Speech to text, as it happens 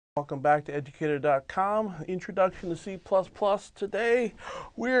Welcome back to Educator.com. Introduction to C++. Today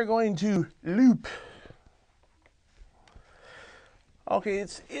we're going to loop. Okay,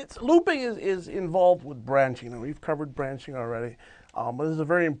 it's looping is involved with branching, and we've covered branching already. But this is a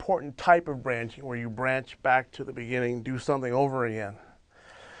very important type of branching where you branch back to the beginning, do something over again.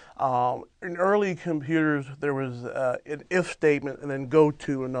 In early computers, there was an if statement and then go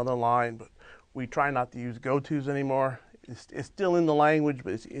to another line, but we try not to use go-tos anymore. It's still in the language,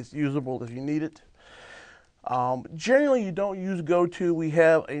 but it's usable if you need it. Generally, you don't use goto. We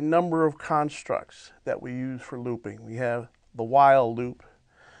have a number of constructs that we use for looping. We have the while loop,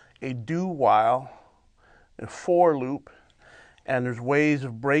 a do while, a for loop, and there's ways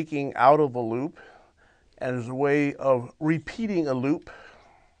of breaking out of a loop, and there's a way of repeating a loop.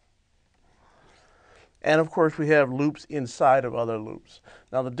 And of course, we have loops inside of other loops.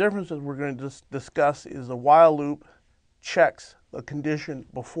 Now, the differences we're going to discuss is the while loop checks the condition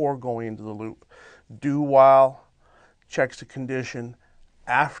before going into the loop. Do while checks the condition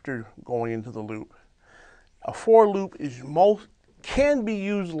after going into the loop. A for loop can be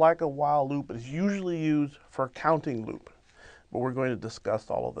used like a while loop, but is usually used for a counting loop. But we're going to discuss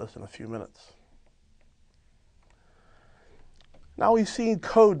all of this in a few minutes. Now we've seen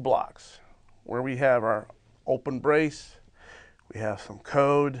code blocks where we have our open brace, we have some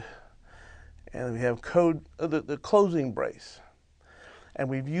code, and we have code, the closing brace. And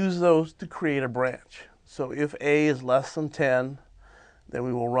we've used those to create a branch. So if A is less than 10, then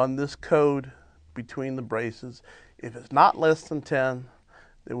we will run this code between the braces. If it's not less than 10,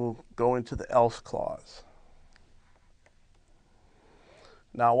 then we'll go into the else clause.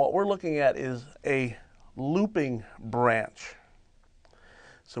 Now what we're looking at is a looping branch.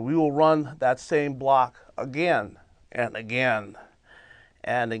 So we will run that same block again and again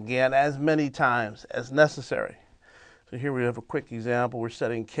and again, as many times as necessary. So here we have a quick example. We're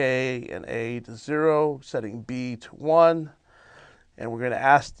setting K and A to 0, setting B to 1, and we're going to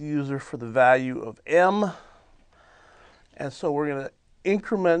ask the user for the value of M. And so we're going to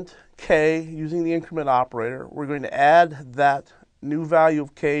increment K using the increment operator. We're going to add that new value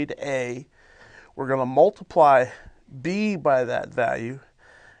of K to A. We're going to multiply B by that value,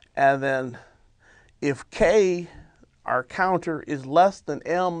 and then if K, our counter, is less than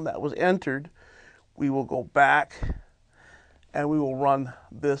M that was entered, we will go back and we will run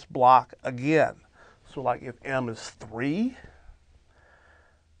this block again. So like if M is 3,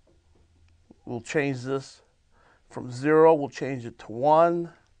 we'll change this from 0, we'll change it to 1.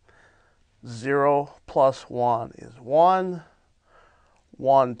 0 plus 1 is 1.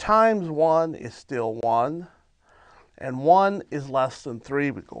 1 times 1 is still 1. And 1 is less than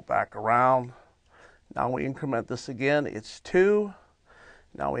 3. We go back around. Now we increment this again. It's 2.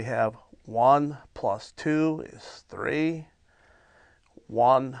 Now we have 1 plus 2 is 3.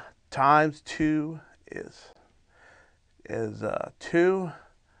 1 times 2 is 2.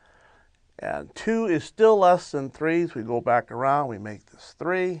 And 2 is still less than 3. So we go back around. We make this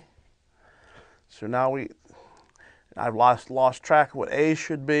 3. So now I've lost track of what A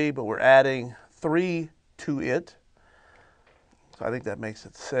should be, but we're adding 3 to it. So I think that makes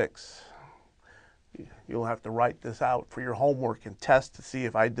it 6. You'll have to write this out for your homework and test to see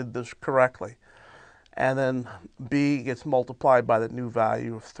if I did this correctly. And then B gets multiplied by the new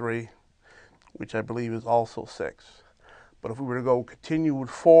value of 3, which I believe is also 6. But if we were to go continue with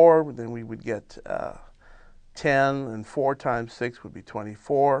 4, then we would get 10, and 4 times 6 would be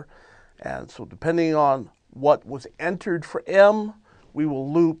 24. And so depending on what was entered for M, we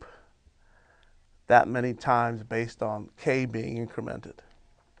will loop that many times based on K being incremented.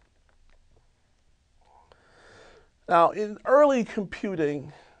 Now, in early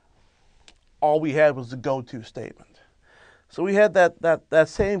computing, all we had was the goto statement. So we had that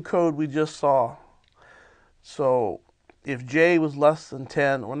same code we just saw. So if J was less than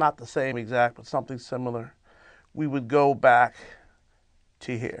 10, well, not the same exact, but something similar, we would go back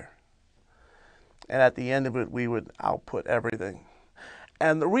to here. And at the end of it, we would output everything.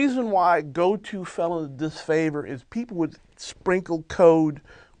 And the reason why goto fell into disfavor is people would sprinkle code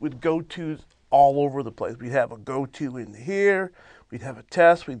with gotos all over the place. We'd have a goto in here, we'd have a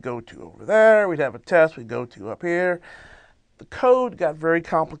test, we'd goto over there, we'd have a test, we'd goto up here. The code got very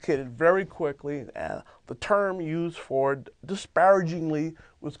complicated very quickly, and the term used for it disparagingly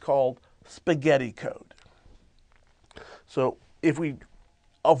was called spaghetti code. So if we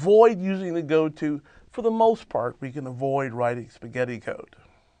avoid using the goto, for the most part, we can avoid writing spaghetti code.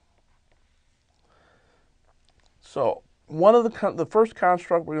 So one of the first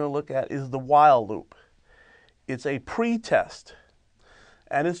construct we're going to look at is the while loop. It's a pre-test,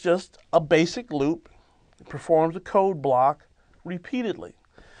 and it's just a basic loop. It performs a code block repeatedly.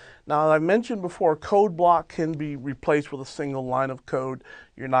 Now, as I mentioned before, code block can be replaced with a single line of code.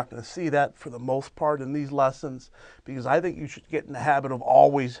 You're not going to see that for the most part in these lessons, because I think you should get in the habit of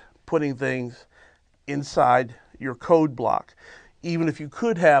always putting things inside your code block. Even if you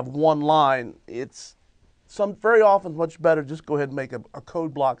could have one line, it's very often much better just go ahead and make a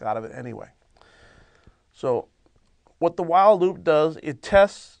code block out of it anyway. So what the while loop does, it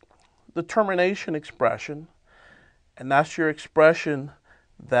tests the termination expression, and that's your expression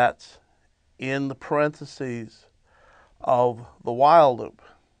that's in the parentheses of the while loop.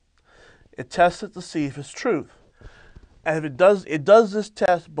 It tests it to see if it's true. And if it does this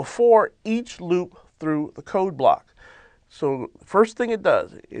test before each loop through the code block. So the first thing it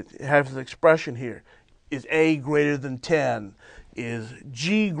does, it has an expression here. Is A greater than 10? Is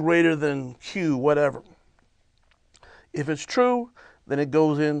G greater than Q? Whatever. If it's true, then it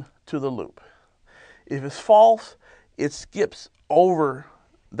goes into the loop. If it's false, it skips over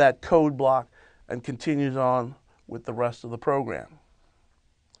that code block and continues on with the rest of the program.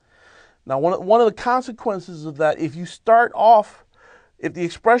 Now, one of the consequences of that, if you start off, if the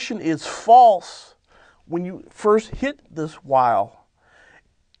expression is false when you first hit this while,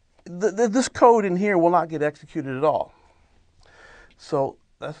 this code in here will not get executed at all. So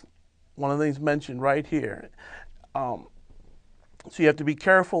that's one of the things mentioned right here. So you have to be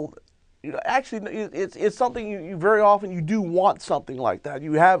careful. Actually, it's something you very often you do want something like that.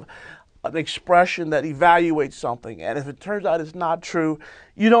 You have an expression that evaluates something, and if it turns out it's not true,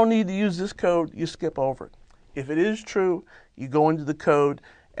 you don't need to use this code. You skip over it. If it is true, you go into the code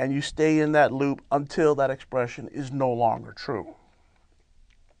and you stay in that loop until that expression is no longer true.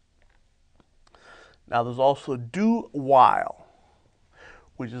 Now, there's also do while,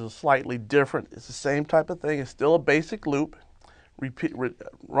 which is a slightly different. It's the same type of thing. It's still a basic loop.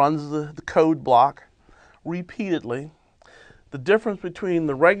 Runs the code block repeatedly. The difference between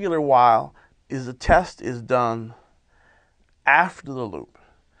the regular while is the test is done after the loop.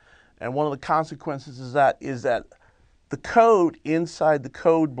 And one of the consequences is that the code inside the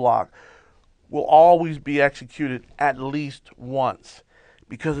code block will always be executed at least once,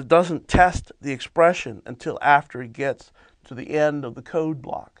 because it doesn't test the expression until after it gets to the end of the code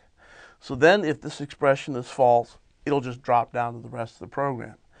block. So then if this expression is false, it'll just drop down to the rest of the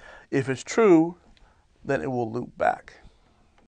program. If it's true, then it will loop back.